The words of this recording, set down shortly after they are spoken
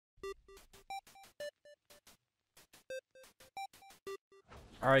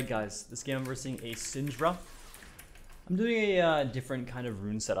Alright guys, this game I'm versing a Syndra. I'm doing a different kind of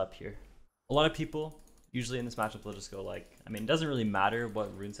rune setup here. A lot of people, usually in this matchup, they'll just go like, it doesn't really matter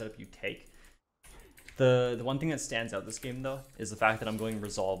what rune setup you take. The one thing that stands out this game though, is the fact that I'm going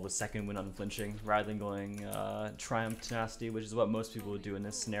Resolve with second wind unflinching, rather than going Triumph Tenacity, which is what most people would do in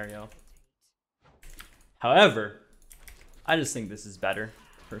this scenario. However, I just think this is better,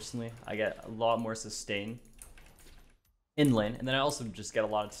 personally. I get a lot more sustain in lane, and then I also just get a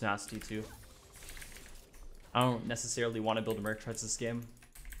lot of tenacity too. I don't necessarily want to build a Merc Treads this game,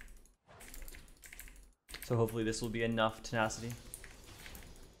 so hopefully this will be enough tenacity.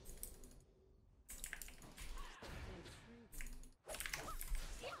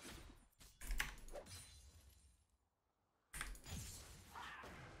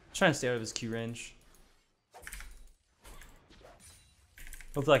 Trying to stay out of his Q range.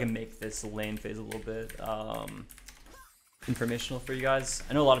 Hopefully I can make this lane phase a little bit informational for you guys.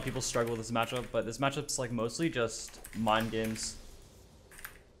 I know a lot of people struggle with this matchup, but this matchup's like mostly just mind games.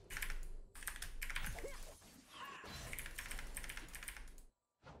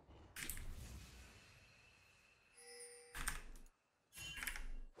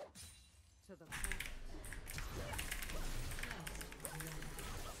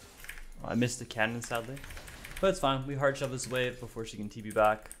 I missed the cannon sadly, but it's fine. We hard shove this wave before she can TP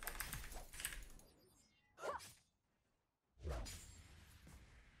back.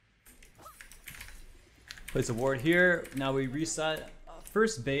 Place a ward here. Now we reset.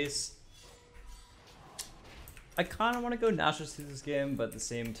 First base. I kind of want to go Nashor's through this game, but at the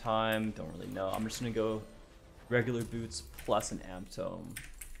same time, don't really know. I'm just going to go regular boots plus an amp tome.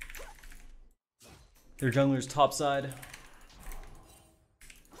 Their jungler's topside.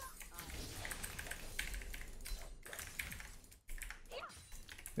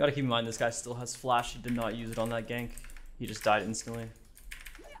 You gotta keep in mind this guy still has flash. He did not use it on that gank. He just died instantly.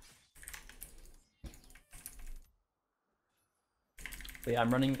 But yeah,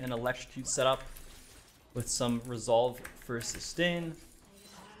 I'm running an electrocute setup with some resolve for sustain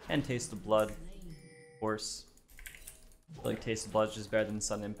and taste of blood. Of course, I feel like taste of blood is just better than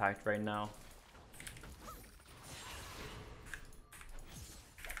sudden impact right now.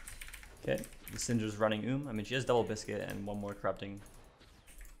 Okay, the Syndra's running I mean, she has double biscuit and one more corrupting.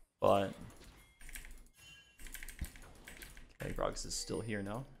 But okay, Grox is still here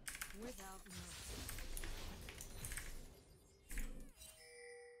now.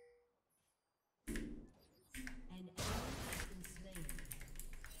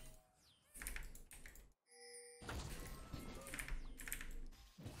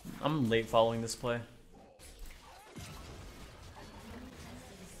 I'm late following this play.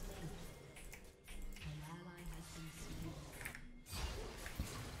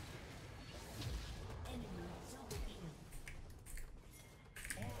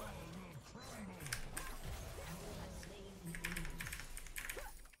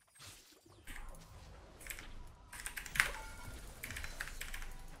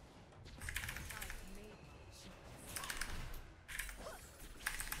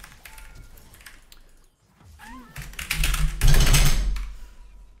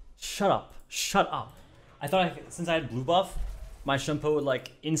 Shut up. Shut up. I thought since I had blue buff, my shampoo would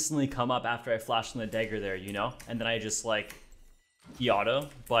like instantly come up after I flashed on the dagger there, you know? And then I just like auto,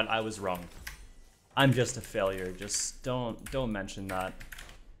 but I was wrong. I'm just a failure. Just don't mention that.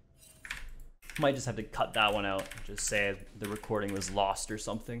 Might just have to cut that one out. Just say the recording was lost or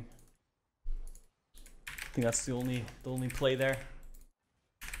something. I think that's the only play there.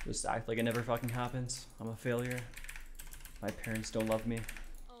 Just act like it never fucking happens. I'm a failure. My parents don't love me.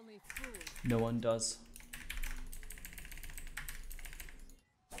 No one does.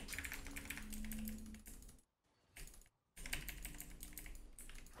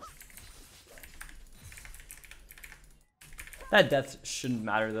 That death shouldn't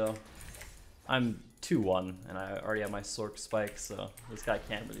matter though. I'm 2-1 and I already have my Sork spike, so this guy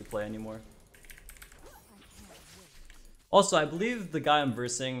can't really play anymore. Also, I believe the guy I'm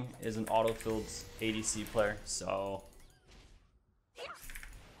versing is an auto-filled ADC player, so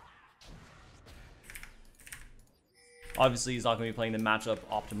obviously he's not going to be playing the matchup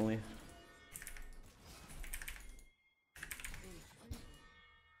optimally.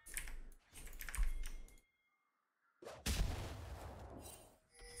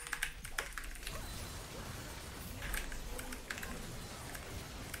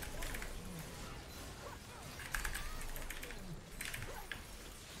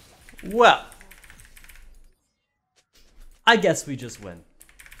 Well, I guess we just win.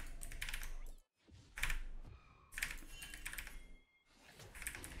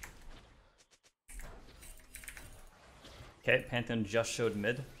 Okay, Pantheon just showed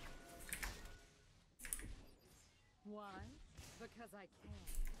mid. Why? Because I can.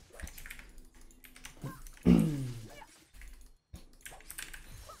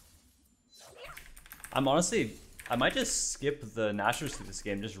 I'm honestly, I might just skip the Nashers through this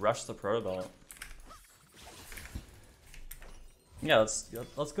game, just rush the Proto Belt. Yeah,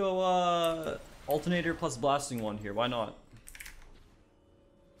 let's go alternator plus blasting one here. Why not?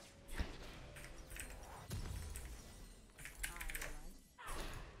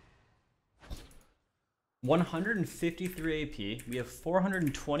 $153 AP. We have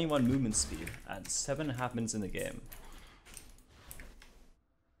 421 movement speed at 7.5 minutes in the game.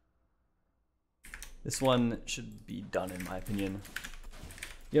 This one should be done in my opinion.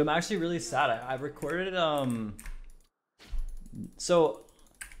 Yo, I'm actually really sad. I recorded so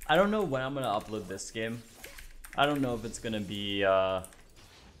I don't know when I'm gonna upload this game. I don't know if it's gonna be right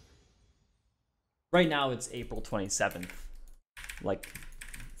now it's April 27th, like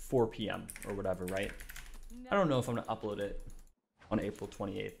 4 p.m. or whatever, right? I don't know if I'm gonna upload it on April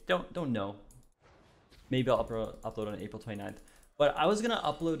 28th. Don't know. Maybe I'll upload on April 29th. But I was gonna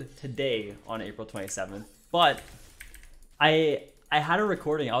upload today on April 27th, but I had a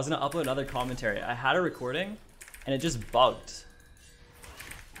recording. I was gonna upload another commentary. I had a recording and it just bugged.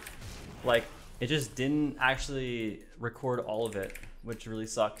 Like, it just didn't actually record all of it, which really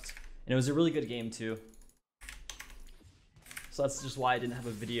sucked. And it was a really good game too. So that's just why I didn't have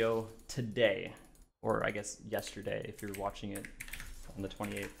a video today, or I guess yesterday if you're watching it on the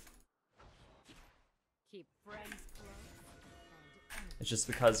 28th. Keep friends close. It's just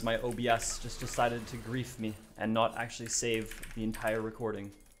because my OBS just decided to grief me and not actually save the entire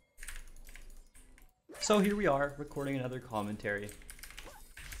recording. So here we are, recording another commentary.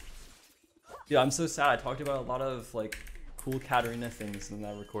 Dude, I'm so sad. I talked about a lot of like cool Katarina things in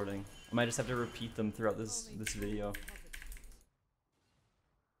that recording. I might just have to repeat them throughout this video.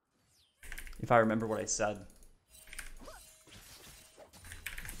 If I remember what I said.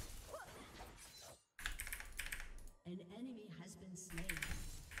 An enemy has been slain.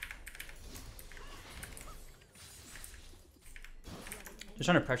 Just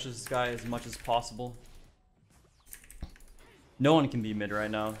trying to pressure this guy as much as possible. No one can be mid right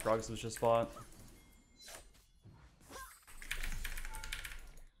now. Rogus was just bought.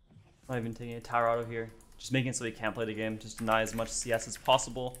 Not even taking a tower out of here. Just making it so he can't play the game. Just deny as much CS as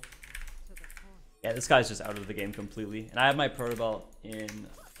possible. Yeah, this guy's just out of the game completely. And I have my Proto Belt in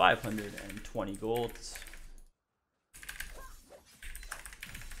 520 gold.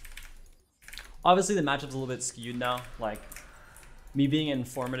 Obviously the matchup's a little bit skewed now. Like, me being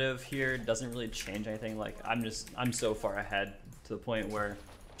informative here doesn't really change anything. Like, I'm so far ahead to the point where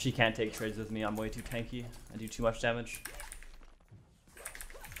she can't take trades with me. I'm way too tanky. I do too much damage.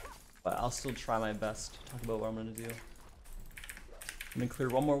 But I'll still try my best to talk about what I'm gonna do. I'm gonna clear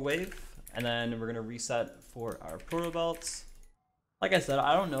one more wave, and then we're gonna reset for our Proto Belts. Like I said,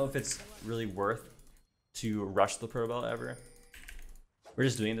 I don't know if it's really worth to rush the Proto Belt ever. We're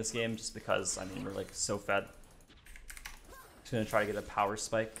just doing this game just because, I mean, we're like so fed. Just gonna try to get a power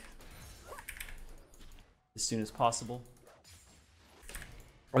spike as soon as possible.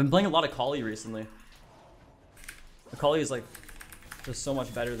 I've been playing a lot of Kali recently. The Kali is like just so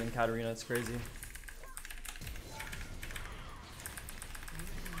much better than Katarina, it's crazy.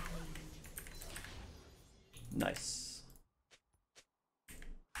 Nice.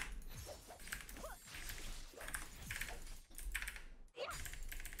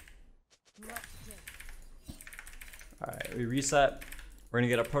 Alright, we reset. We're gonna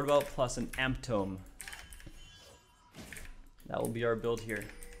get a Proto Belt plus an Amp Tome. That will be our build here.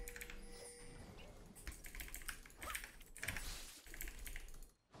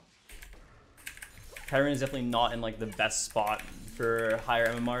 Katarina is definitely not in like the best spot for higher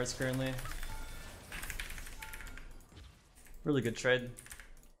MMRs currently. Really good trade.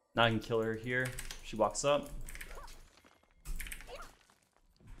 Now I can kill her here. She walks up.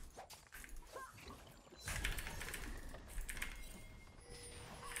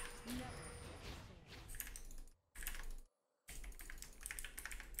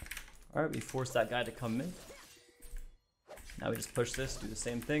 Alright, we forced that guy to come in. Now we just push this, do the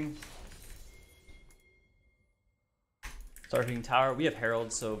same thing. Start hitting tower. We have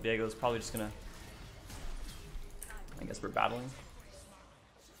Herald, so Viego's probably just gonna... I guess we're battling.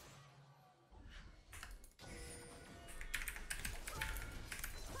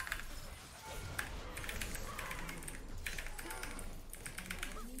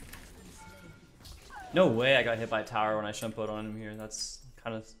 No way I got hit by a tower when I shumpoed on him here. That's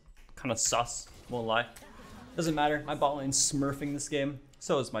kind of sus, won't lie. Doesn't matter, my bot lane's smurfing this game.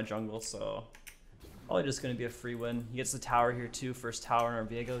 So is my jungle, so Probably just going to be a free win. He gets the tower here too. First tower in our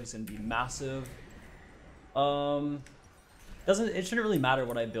Viego. He's going to be massive. It shouldn't really matter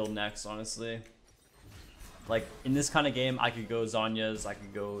what I build next, honestly. Like, in this kind of game, I could go Zhonya's, I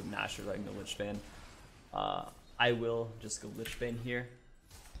could go Nashor, I can go Lichbane. I will just go Lichbane here.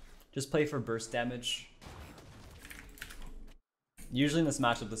 Just play for burst damage. Usually in this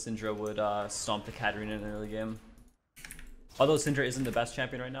matchup, the Syndra would stomp the Katarina in the early game. Although Syndra isn't the best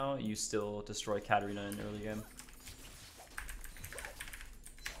champion right now, you still destroy Katarina in the early game.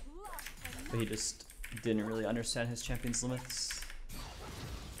 But he just didn't really understand his champion's limits.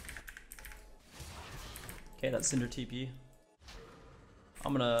 Okay, that's Syndra TP.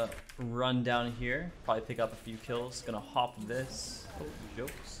 I'm gonna run down here, probably pick up a few kills. Gonna hop this. Oh,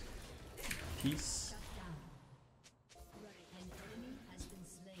 jokes. Peace.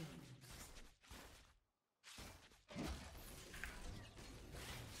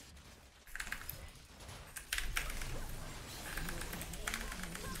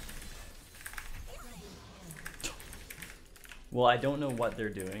 Well, I don't know what they're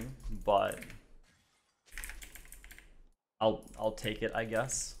doing, but I'll take it, I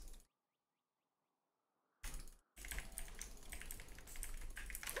guess.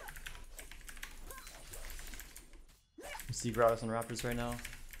 Secret Hours on Raptors right now.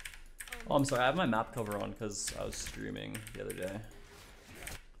 Oh, I'm sorry, I have my map cover on because I was streaming the other day.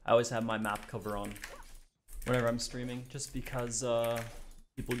 I always have my map cover on whenever I'm streaming, just because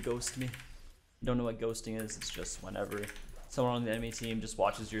people ghost me. You don't know what ghosting is, it's just whenever someone on the enemy team just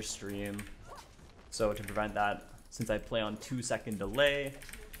watches your stream. So to prevent that, since I play on 2-second delay,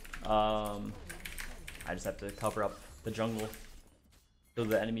 I just have to cover up the jungle so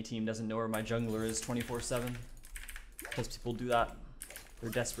the enemy team doesn't know where my jungler is 24/7. Because people do that. They're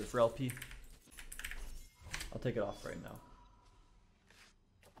desperate for LP. I'll take it off right now.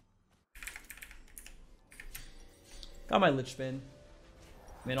 Got my Lichbane.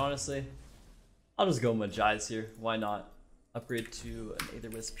 I mean, honestly, I'll just go Majai's here. Why not? Upgrade to an Aether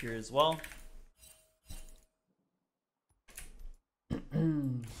Wisp here as well.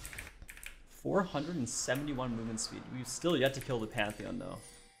 471 movement speed. We've still yet to kill the Pantheon though.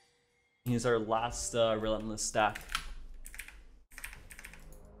 He's our last relentless stack.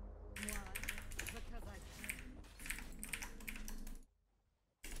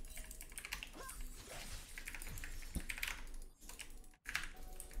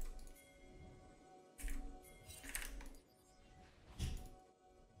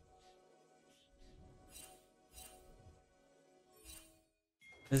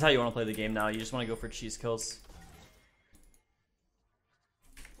 This is how you want to play the game now. You just want to go for cheese kills.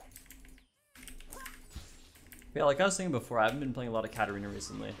 Yeah, like I was saying before, I haven't been playing a lot of Katarina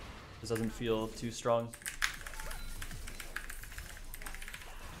recently. This doesn't feel too strong.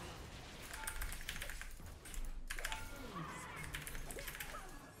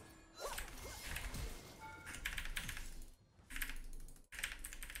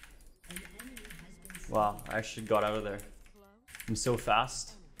 Wow, I actually got out of there. I'm so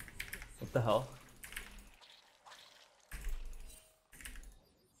fast. What the hell?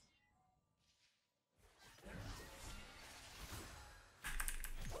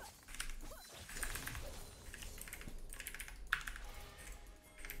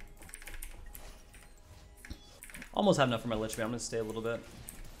 Almost have enough for my Lich Man. I'm gonna stay a little bit.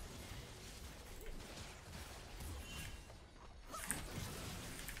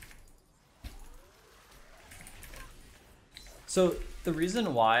 So the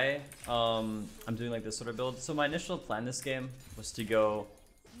reason why I'm doing like this sort of build, so my initial plan this game was to go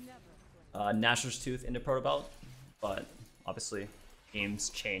Nashor's Tooth into Proto Belt, but obviously games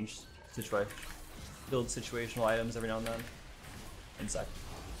changed. Build situational items every now and then. Insect.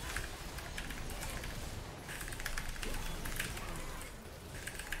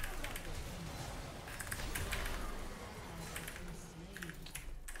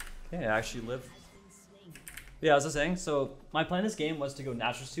 Okay, I actually live. Yeah, as I was saying, so my plan this game was to go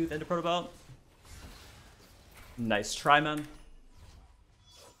Nashor's Tooth into Proto Belt. Nice try, man.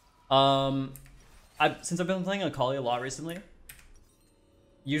 Since I've been playing Akali a lot recently,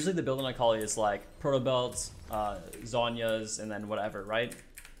 usually the build on Akali is like Proto Belts, Zhonya's, and then whatever, right?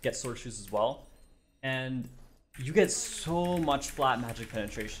 Get Sword Shoes as well. And you get so much flat magic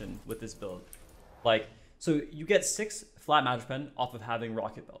penetration with this build. Like, so you get 6 flat magic pen off of having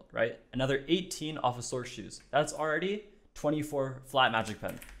Rocket Belt, right? Another 18 off of Sword Shoes. That's already 24 flat magic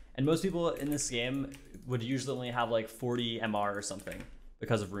pen. And most people in this game would usually only have like 40 MR or something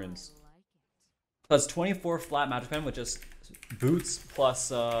because of runes. So that's 24 flat magic pen with just boots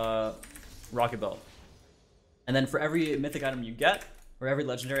plus Rocket Belt. And then for every mythic item you get, or every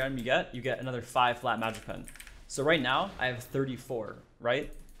legendary item you get another 5 flat magic pen. So right now I have 34,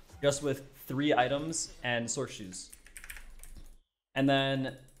 right? Just with 3 items and sword shoes. And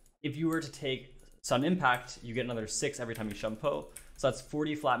then if you were to take Sun Impact, you get another 6 every time you Shumpo. So that's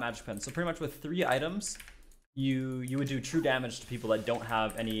 40 flat magic pens. So pretty much with 3 items, you would do true damage to people that don't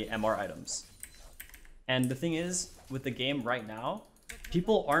have any MR items. And the thing is, with the game right now,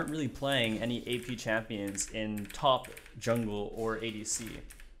 people aren't really playing any AP champions in top jungle or ADC.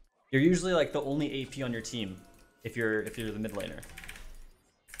 You're usually like the only AP on your team if you're the mid laner.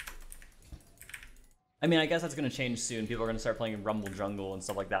 I mean, I guess that's going to change soon. People are going to start playing Rumble jungle and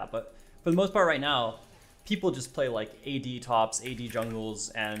stuff like that. But for the most part right now, people just play like AD tops, AD jungles,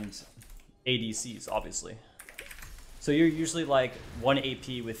 and ADCs, obviously. So you're usually like 1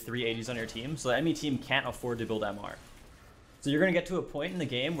 AP with 3 ADs on your team. So the enemy team can't afford to build MR. So you're going to get to a point in the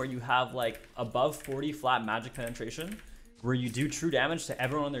game where you have like above 40 flat magic penetration, where you do true damage to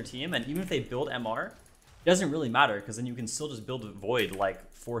everyone on their team. And even if they build MR, it doesn't really matter, because then you can still just build a Void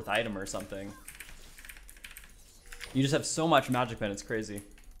like 4th item or something. You just have so much magic pen, it's crazy.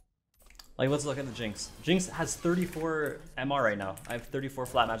 Like, let's look at the Jinx. Jinx has 34 MR right now. I have 34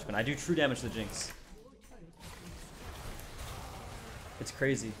 flat magic pen. I do true damage to the Jinx. It's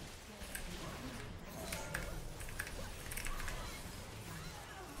crazy.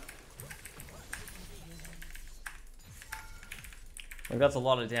 Like, that's a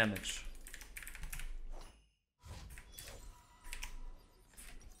lot of damage.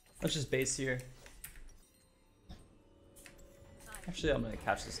 Let's just base here. Actually, I'm gonna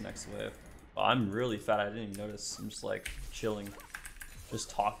catch this next wave. Oh, I'm really fat. I didn't even notice. I'm just like chilling, just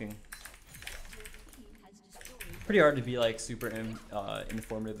talking. Pretty hard to be like super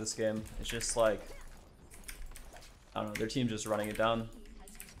informative this game. It's just like, I don't know, their team's just running it down.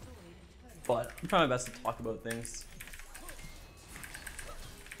 But I'm trying my best to talk about things.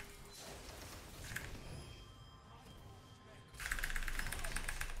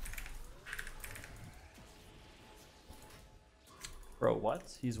 Bro,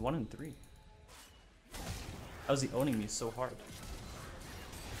 what? He's 1-3. How is he owning me so hard?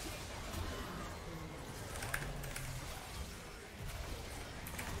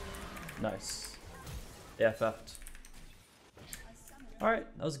 Nice. They FF'd. Alright,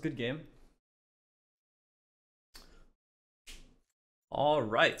 that was a good game.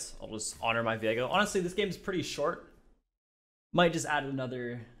 Alright, I'll just honor my Viego. Honestly, this game is pretty short. Might just add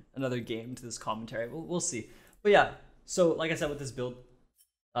another game to this commentary. We'll see. But yeah. So, like I said with this build,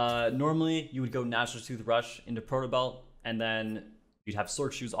 normally you would go Natural Tooth Rush into Proto Belt, and then you'd have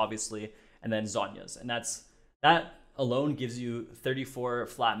Sword Shoes, obviously, and then Zhonya's. And that alone gives you 34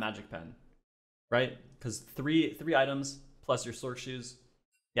 flat magic pen, right? Because three items plus your Sword Shoes,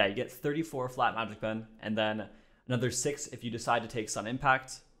 yeah, you get 34 flat magic pen, and then another 6 if you decide to take Sun Impact.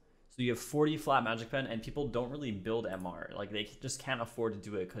 So you have 40 flat magic pen, and people don't really build MR. Like, they just can't afford to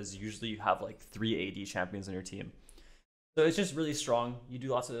do it, because usually you have like 3 AD champions on your team. So it's just really strong. You do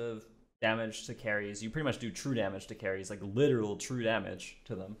lots of damage to carries. You pretty much do true damage to carries, like literal true damage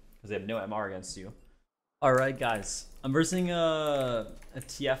to them, because they have no MR against you. Alright guys, I'm versing a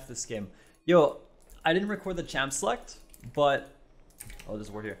TF this game. Yo, I didn't record the champ select, but... Oh, there's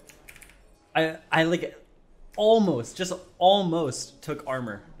a word here. I like just almost took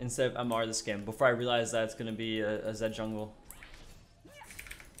armor instead of MR this game, before I realized that it's going to be a Zed jungle.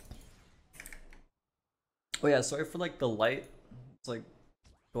 Oh yeah, sorry for like the light. It's like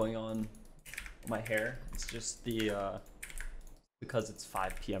going on my hair. It's just the because it's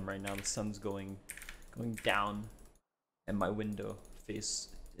 5 PM right now. The sun's going down, and my window face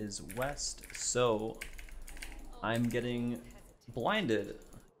is west, so I'm getting blinded,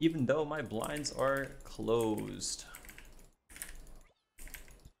 even though my blinds are closed.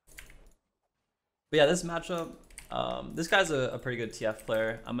 But yeah, this matchup, this guy's a pretty good TF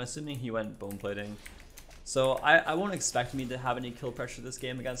player. I'm assuming he went bone plating. So I won't expect me to have any kill pressure this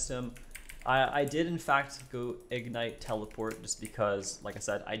game against him. I did in fact go Ignite Teleport, just because, like I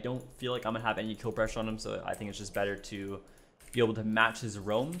said, I don't feel like I'm gonna have any kill pressure on him, so I think it's just better to be able to match his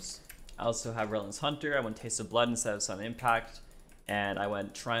roams. I also have Relentless Hunter. I went Taste of Blood instead of Sun Impact, and I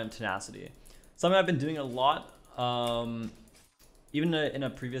went Triumph Tenacity. Something I've been doing a lot. Even in a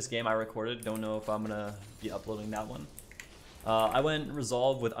previous game I recorded, don't know if I'm gonna be uploading that one. I went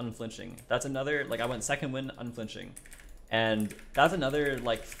Resolve with Unflinching. That's another, like, I went second win Unflinching. And that's another,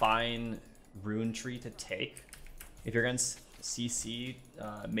 like, fine rune tree to take if you're against CC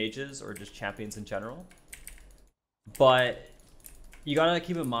mages or just champions in general. But you gotta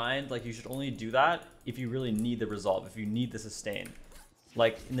keep in mind, like, you should only do that if you really need the Resolve, if you need the sustain.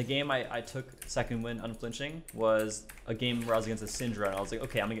 Like in the game I took second win unflinching was a game where I was against a Syndra and I was like,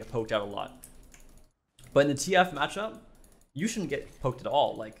 okay, I'm gonna get poked out a lot. But in the TF matchup, you shouldn't get poked at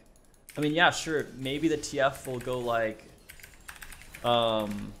all. Like, I mean, yeah, sure, maybe the TF will go like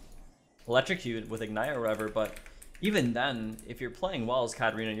electrocute with Ignite or whatever, but even then, if you're playing well as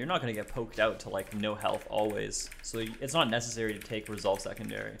Katarina, you're not gonna get poked out to like no health always. So it's not necessary to take Resolve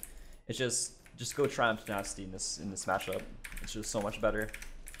secondary. It's just go Triumph Nasty in this matchup. It's just so much better.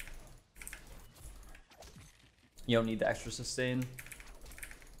 You don't need the extra sustain.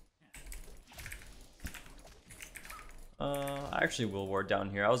 I actually will ward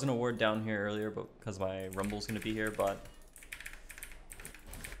down here. I was gonna ward down here earlier, but because my Rumble's gonna be here, but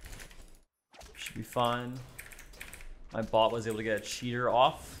should be fine. My bot was able to get a cheater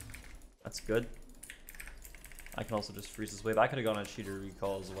off. That's good. I can also just freeze this wave. I could have gone on a cheater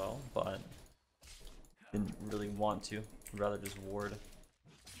recall as well, but didn't really want to. I'd rather just ward.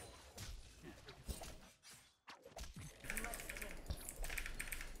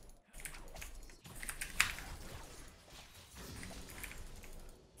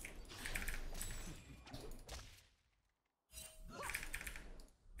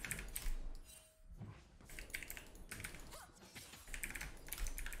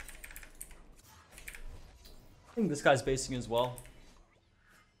 I think this guy's basing as well.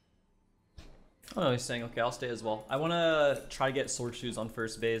 Oh no, he's saying, okay, I'll stay as well. I want to try to get Sword Shoes on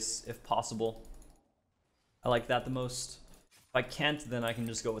first base if possible. I like that the most. If I can't, then I can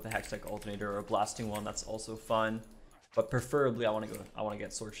just go with a Hextech Alternator or a Blasting one. That's also fine. But preferably, I want to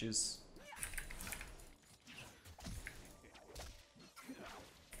get Sword Shoes.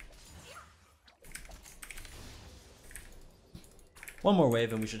 One more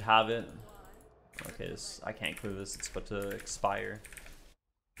wave and we should have it. Okay, I can't clear this. It's about to expire.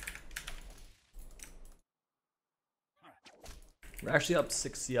 We're actually up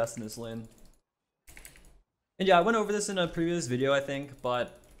 6 CS in this lane. And yeah, I went over this in a previous video, I think,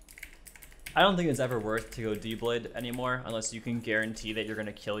 but I don't think it's ever worth to go D-Blade anymore unless you can guarantee that you're going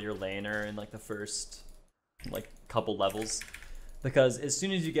to kill your laner in like the first like couple levels. Because as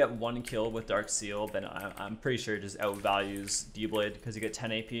soon as you get one kill with Dark Seal, then I'm pretty sure it just outvalues D-Blade because you get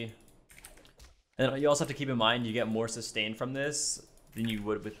 10 AP. And you also have to keep in mind you get more sustain from this than you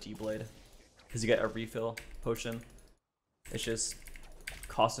would with D-Blade because you get a refill potion. It's just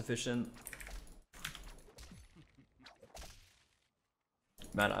cost efficient.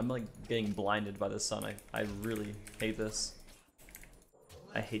 Man, I'm like getting blinded by the sun. I really hate this.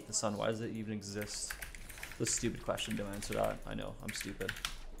 I hate the sun. Why does it even exist? It's a stupid question. Don't answer that. I know, I'm stupid.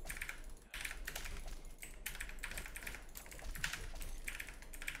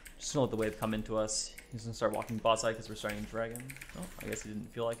 Just gonna let the wave come into us. He's gonna start walking bot side because we're starting dragon. Oh, I guess he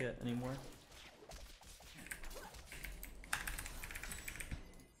didn't feel like it anymore.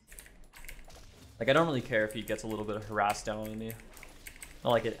 Like, I don't really care if he gets a little bit of harass down on me. Not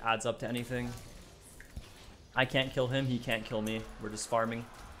like it adds up to anything. I can't kill him, he can't kill me. We're just farming.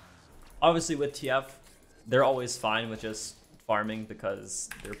 Obviously with TF, they're always fine with just farming because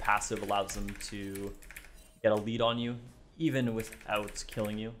their passive allows them to get a lead on you, even without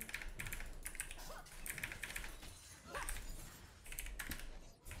killing you.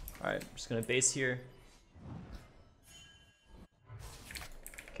 Alright, I'm just gonna base here.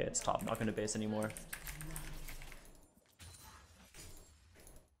 Okay, it's top, not gonna base anymore.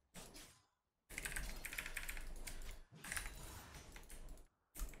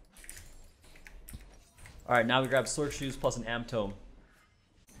 Alright, now we grab Sword Shoes plus an Amp Tome.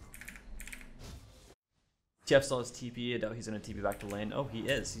 TF still has TP, I doubt he's gonna TP back to lane. Oh, he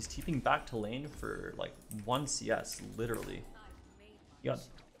is. He's TPing back to lane for like 1 CS, literally.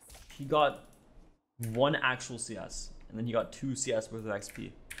 He got 1 actual CS, and then he got 2 CS worth of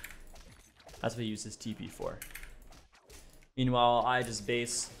XP. That's what he used his TP for. Meanwhile, I just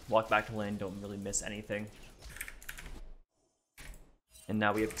base, walk back to lane, don't really miss anything. And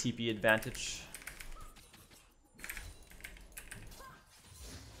now we have TP advantage.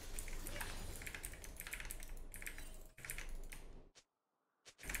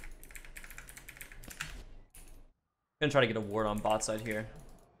 Gonna try to get a ward on bot side here.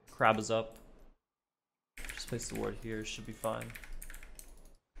 Crab is up. Just place the ward here, should be fine.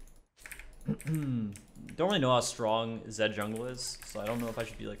 Don't really know how strong Zed jungle is, so I don't know if I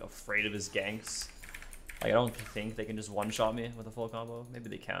should be like afraid of his ganks. Like, I don't think they can just one-shot me with a full combo. Maybe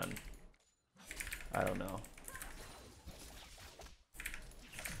they can. I don't know.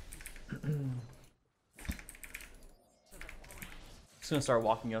 Just gonna start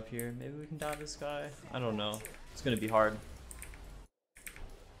walking up here. Maybe we can dive this guy. I don't know. It's gonna be hard.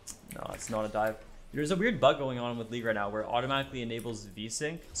 No, it's not a dive. There's a weird bug going on with League right now where it automatically enables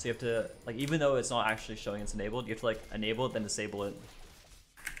VSync. So you have to, like, even though it's not actually showing it's enabled, you have to, like, enable it, then disable it.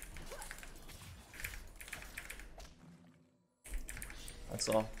 That's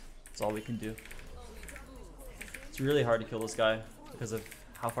all. That's all we can do. It's really hard to kill this guy because of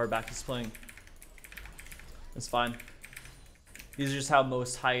how far back he's playing. It's fine. These are just how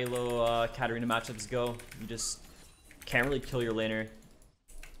most high-low Katarina matchups go. You just can't really kill your laner.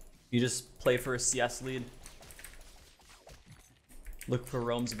 You just play for a CS lead. Look for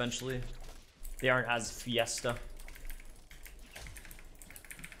roams eventually. They aren't as fiesta.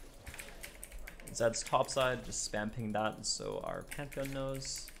 Zed's topside, just spam ping that so our Pentakill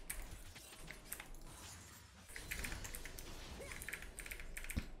knows.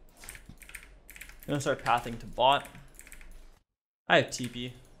 I'm gonna start pathing to bot. I have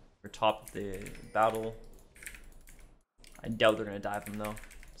TP for top of the battle. I doubt they're gonna dive him though.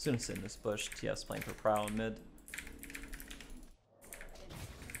 As soon as sit in this bush, TS playing for Prowl in mid.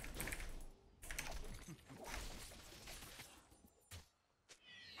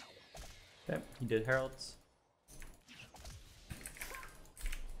 Okay, he did Heralds.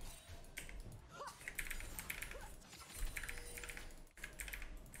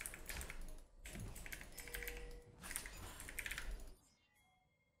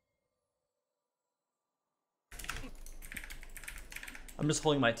 I'm just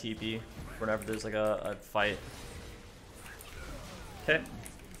holding my TP whenever there's like a fight. Okay.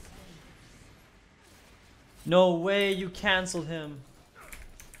 No way you canceled him.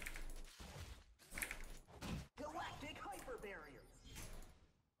 Galactic hyper barrier.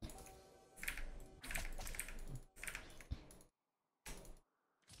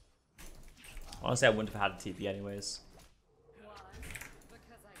 Honestly, I wouldn't have had a TP anyways. One,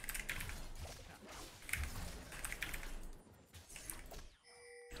 because I can.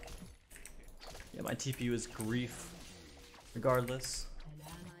 Yeah, my TP was grief. Regardless. An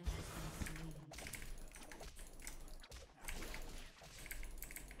ally has been slain.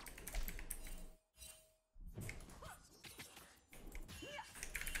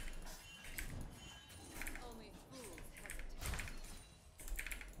 Only fools hesitate.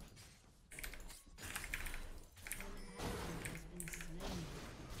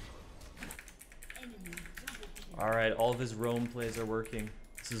 Enemy double kill. Alright, all of his roam plays are working.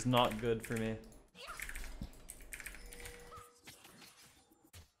 This is not good for me.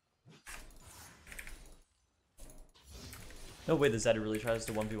 No way the Zed really tries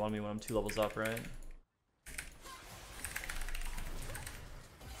to 1v1 me when I'm 2 levels up, right?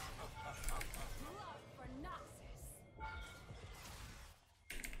 For Noxus.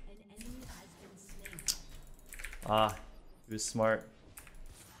 An enemy has been slain. Ah, he was smart.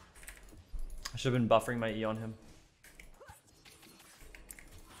 I should have been buffering my E on him.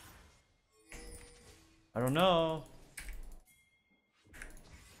 I don't know.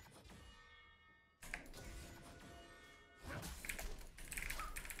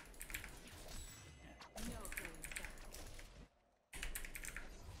 No going back.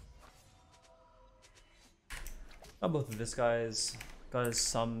 Oh, both of this guy's got his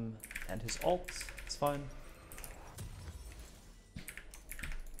sum and his ult. It's fine.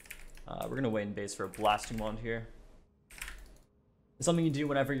 We're gonna wait in base for a blasting wand here. It's something you do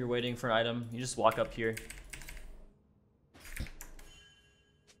whenever you're waiting for an item. You just walk up here.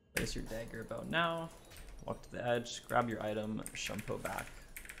 Place your dagger about now. Walk to the edge, grab your item, shumpo back.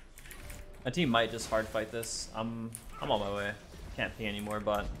 My team might just hard fight this. I'm on my way. Can't ping anymore,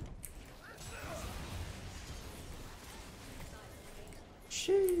 but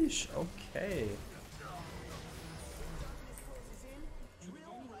sheesh. Okay.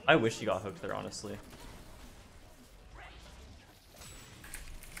 I wish he got hooked there, honestly.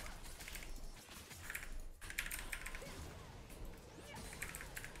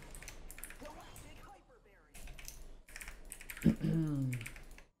 Galactic hyper barrier.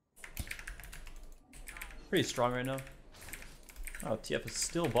 Pretty strong right now. Oh, TF is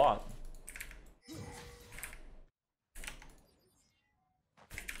still bot.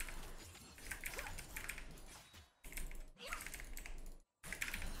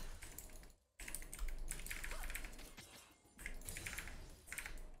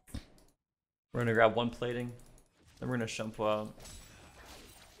 We're gonna grab one plating, then we're gonna shumpo out.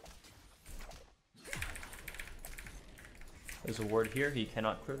 There's a ward here, he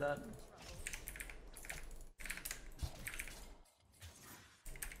cannot clear that.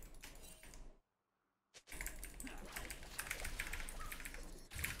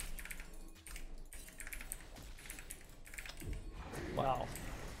 Wow.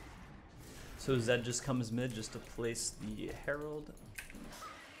 So Zed just comes mid just to place the Herald.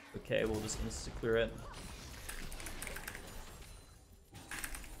 Okay, we'll just insta clear it.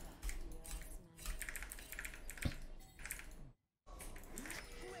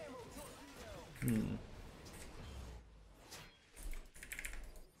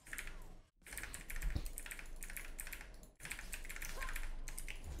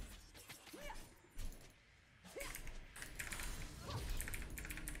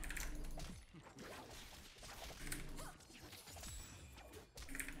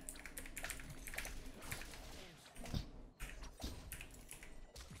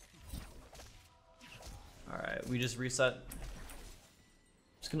 Alright, we just reset.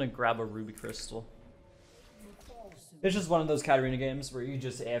 Just gonna grab a ruby crystal. It's just one of those Katarina games where you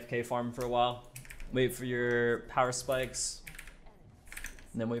just AFK farm for a while, wait for your power spikes,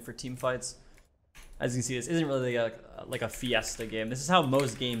 and then wait for team fights. As you can see, this isn't really like a fiesta game. This is how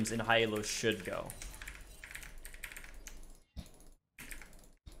most games in high elo should go.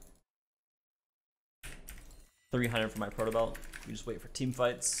 $300 for my proto belt. We just wait for team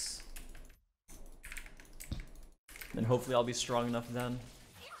fights. Then hopefully I'll be strong enough then.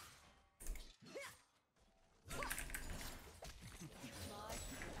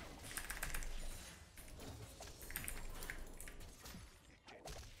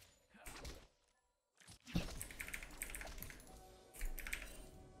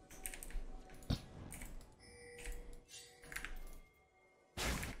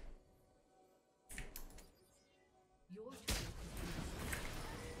 Your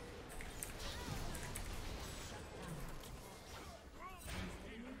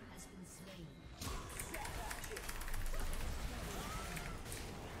turret has been slain.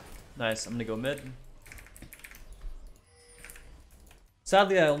 Nice, I'm gonna go mid.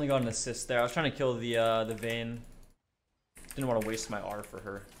 Sadly, I only got an assist there. I was trying to kill the Vayne. Didn't want to waste my R for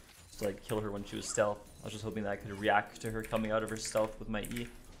her. Just to like kill her when she was stealth. I was just hoping that I could react to her coming out of her stealth with my E.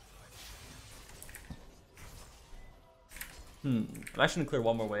 I'm actually gonna clear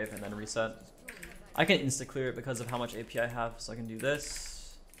one more wave and then reset. I can insta clear it because of how much AP I have, so I can do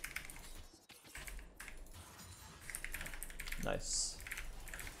this. Nice.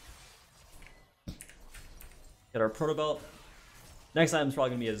 Get our proto belt. Next item's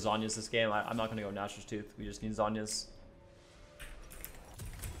probably gonna be a Zonya's this game. I'm not gonna go Nashor's Tooth. We just need Zonya's.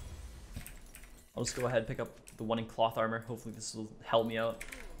 I'll just go ahead and pick up the one in cloth armor. Hopefully this will help me out.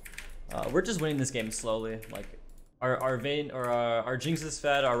 We're just winning this game slowly. Like our Vayne or our Jinx is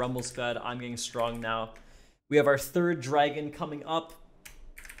fed, our Rumble's fed. I'm getting strong now. We have our third dragon coming up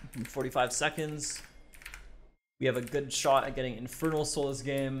in 45 seconds. We have a good shot at getting Infernal Soul this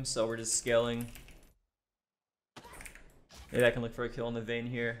game, so we're just scaling. Maybe I can look for a kill on the Vayne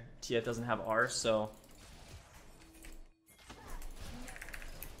here. TF doesn't have R, so.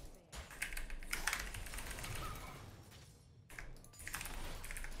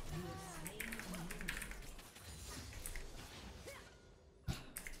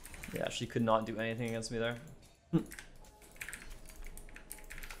 Yeah, she could not do anything against me there. Clear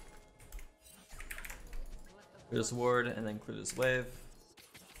this ward and then clear this wave.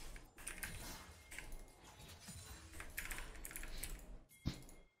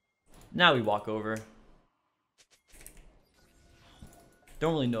 Now we walk over.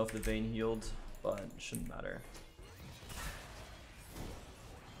 Don't really know if the Vayne healed, but it shouldn't matter.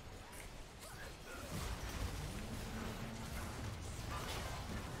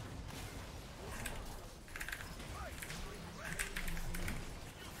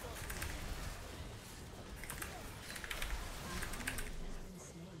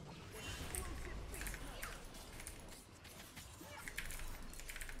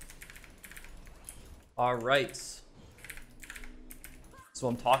 All right. That's what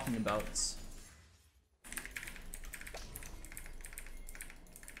I'm talking about.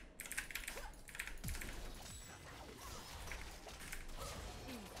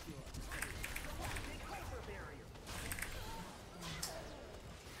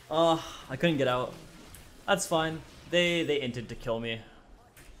 I couldn't get out. That's fine. They inted to kill me.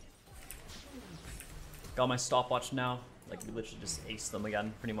 Got my stopwatch now. Like we literally just aced them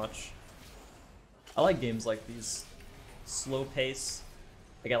again, pretty much. I like games like these. Slow pace.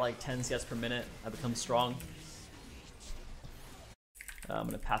 I get like 10 CS per minute. I become strong. I'm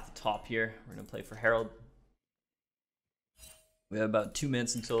gonna path the top here. We're gonna play for Herald. We have about 2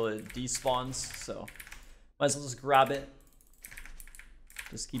 minutes until it despawns, so might as well just grab it.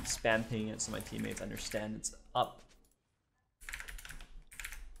 Just keep spam pinging it so my teammates understand it's up.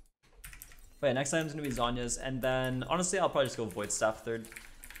 But yeah, next item's gonna be Zonya's, and then honestly I'll probably just go Void Staff third.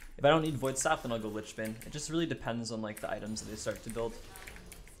 If I don't need Void Staff, then I'll go Lich Bane. It just really depends on like the items that they start to build.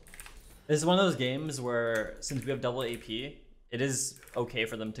 This is one of those games where since we have double AP, it is okay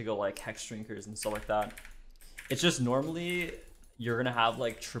for them to go like Hex Drinkers and stuff like that. It's just normally you're gonna have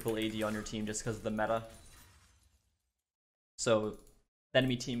like triple AD on your team just because of the meta. So the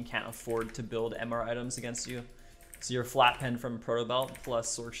enemy team can't afford to build MR items against you. So your flat pen from Proto Belt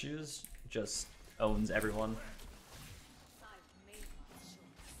plus Sork Shoes just owns everyone. I've made my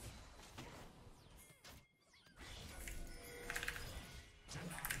choice.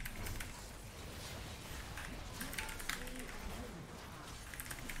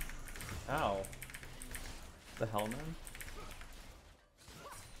 Ow. The hell, man?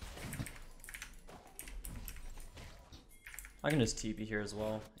 I can just TP here as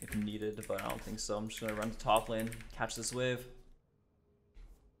well if needed, but I don't think so. I'm just gonna run to top lane, catch this wave.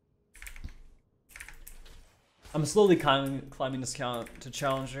 I'm slowly climbing this count to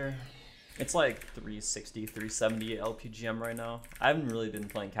Challenger. It's like 360, 370 LPGM right now. I haven't really been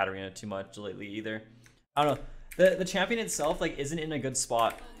playing Katarina too much lately either. I don't know. The champion itself like isn't in a good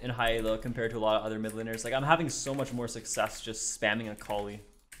spot in high elo compared to a lot of other mid laners. Like I'm having so much more success just spamming a Kali.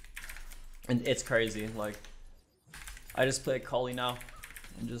 And it's crazy. Like I just play a Kali now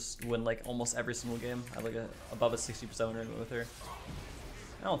and just win like almost every single game. I have like above a 60% win rate with her.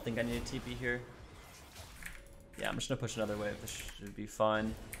 I don't think I need a TP here. Yeah, I'm just gonna push another wave. This should be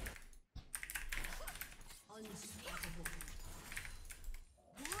fine. Unstoppable.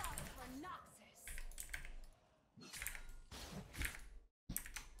 Blood for Noxus.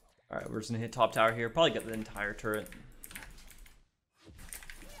 Alright, we're just gonna hit top tower here. Probably get the entire turret.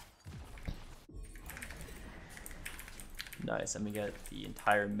 Nice, and we get the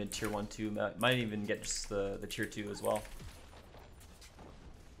entire mid tier 1 2. Might even get just the tier 2 as well.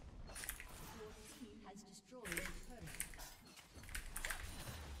 Your team has destroyed a turret.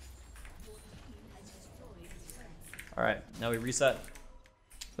 Your team has destroyed a turret. Alright, now we reset.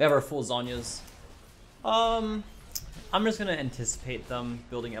 We have our full Zhonya's. I'm just gonna anticipate them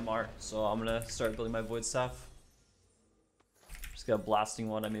building MR, so I'm gonna start building my Void Staff. Just got a blasting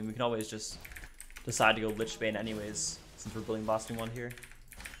one. I mean, we can always just decide to go Lich Bane anyways, since we're building blasting one here.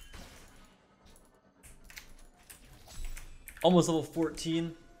 Almost level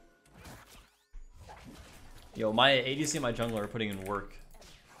 14. Yo, my ADC and my jungler are putting in work.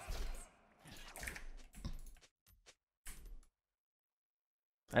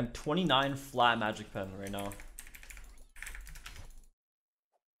 I have 29 flat magic pen right now.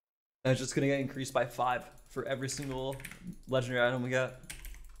 And it's just gonna get increased by 5 for every single legendary item we get.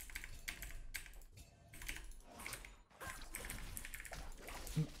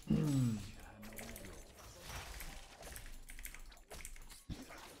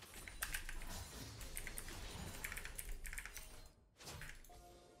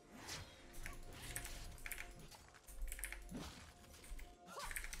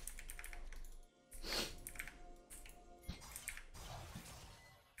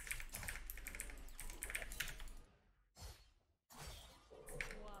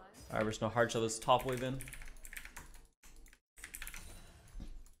 Alright, we're just gonna hard shell this top wave in.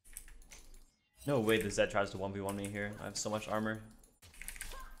 No way the Zed tries to 1v1 me here. I have so much armor.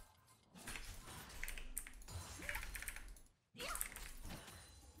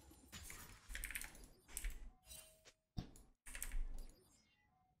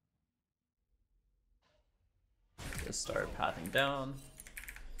 Just start pathing down.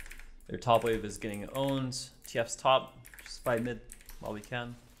 Their top wave is getting owned. TF's top. Just fight mid while we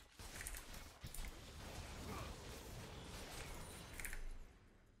can.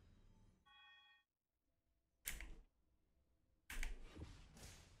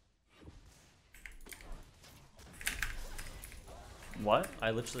 What? I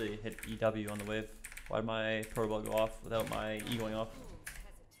literally hit EW on the wave. Why did my protoball go off without my E going off?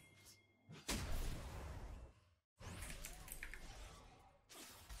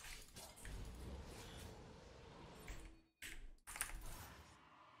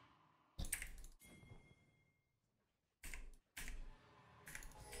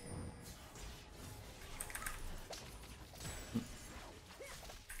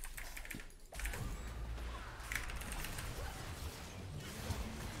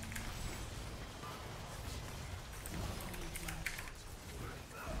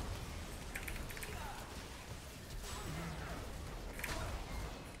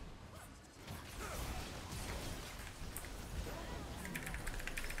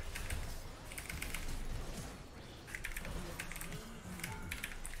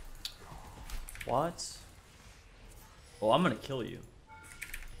 What? Oh, I'm gonna kill you.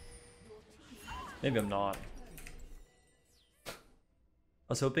 Maybe I'm not. I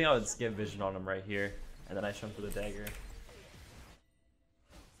was hoping I would get vision on him right here, and then I jump for the dagger.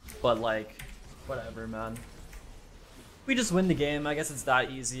 But like, whatever, man. We just win the game. I guess it's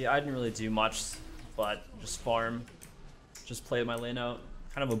that easy. I didn't really do much, but just farm. Just play my lane out.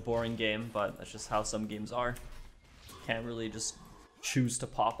 Kind of a boring game, but that's just how some games are. Can't really just choose to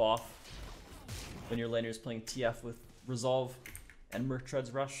pop off when your laner is playing TF with Resolve and Merc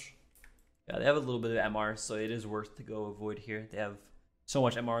Treads Rush. Yeah, they have a little bit of MR, so it is worth to go avoid here. They have so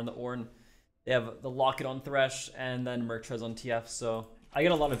much MR in the Ornn. They have the Locket on Thresh and then Merc Treads on TF, so I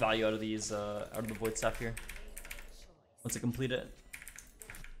get a lot of value out of these, out of the Void Staff here. Once I complete it.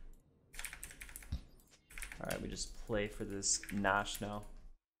 Alright, we just play for this Nash now.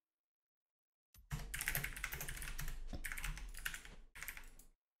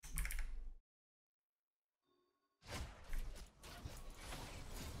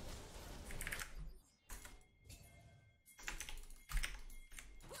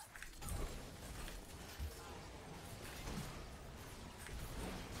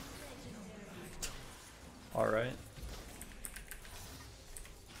 Alright.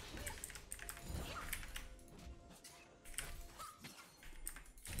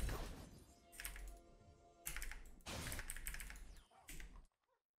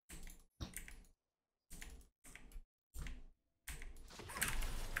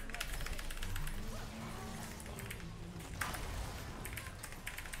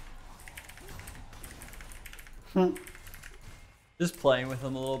 Just playing with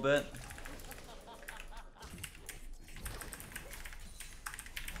him a little bit.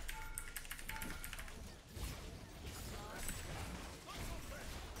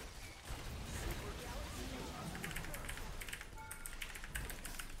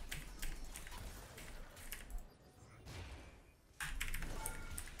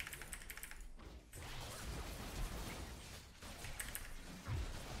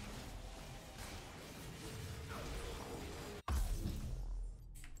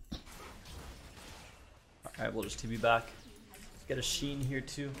 Alright, we'll just TP back. Let's get a Sheen here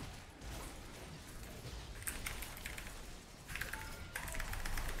too.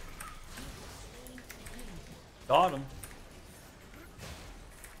 Got him.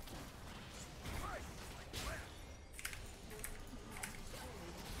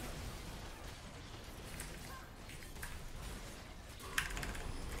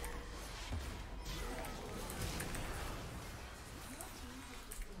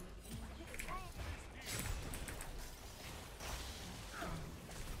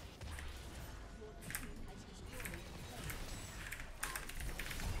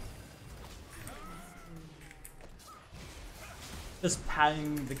 Just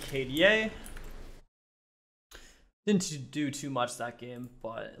padding the KDA. Didn't do too much that game,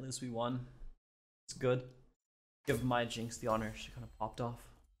 but at least we won. It's good. Give my Jinx the honor. She kind of popped off.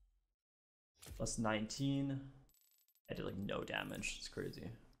 Plus 19. I did like no damage. It's crazy.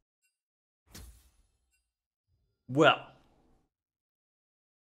 Well,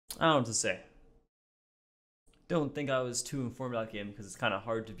 I don't know what to say. Don't think I was too informed about the game because it's kind of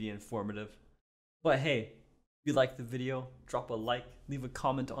hard to be informative. But hey, if you liked the video, drop a like, leave a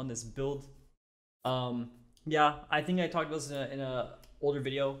comment on this build. Yeah, I think I talked about this in a older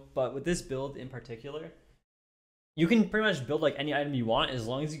video, but with this build in particular, you can pretty much build like any item you want as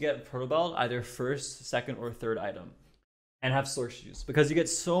long as you get Proto Belt either first, second, or third item, and have Source Juice, because you get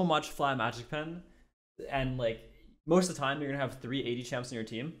so much flat Magic Pen, and like most of the time you're gonna have 3 80 champs in your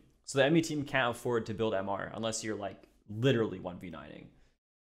team, so the enemy team can't afford to build MR unless you're like literally 1v9ing.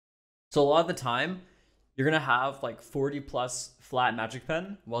 So a lot of the time, you're gonna have like 40 plus flat Magic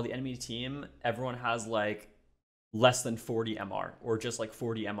Pen, while the enemy team, everyone has like less than 40 MR, or just like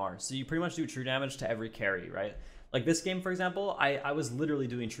 40 MR. So you pretty much do true damage to every carry, right? Like this game, for example, I was literally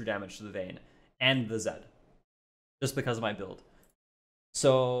doing true damage to the Vayne and the Zed, just because of my build.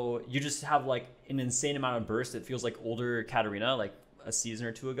 So you just have like an insane amount of burst. It feels like older Katarina, like a season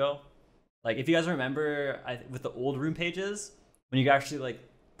or two ago. Like if you guys remember, with the old rune pages, when you could actually like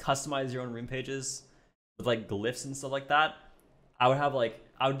customize your own rune pages with like glyphs and stuff like that, I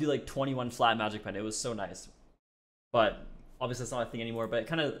would do like 21 flat Magic Pen. It was so nice. But obviously that's not a thing anymore, but it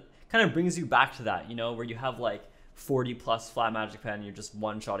kind of brings you back to that, you know, where you have like 40 plus flat Magic Pen and you're just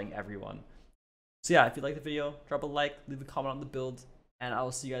one-shotting everyone. So yeah, if you like the video, drop a like, leave a comment on the build, and I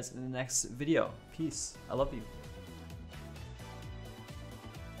will see you guys in the next video. Peace. I love you.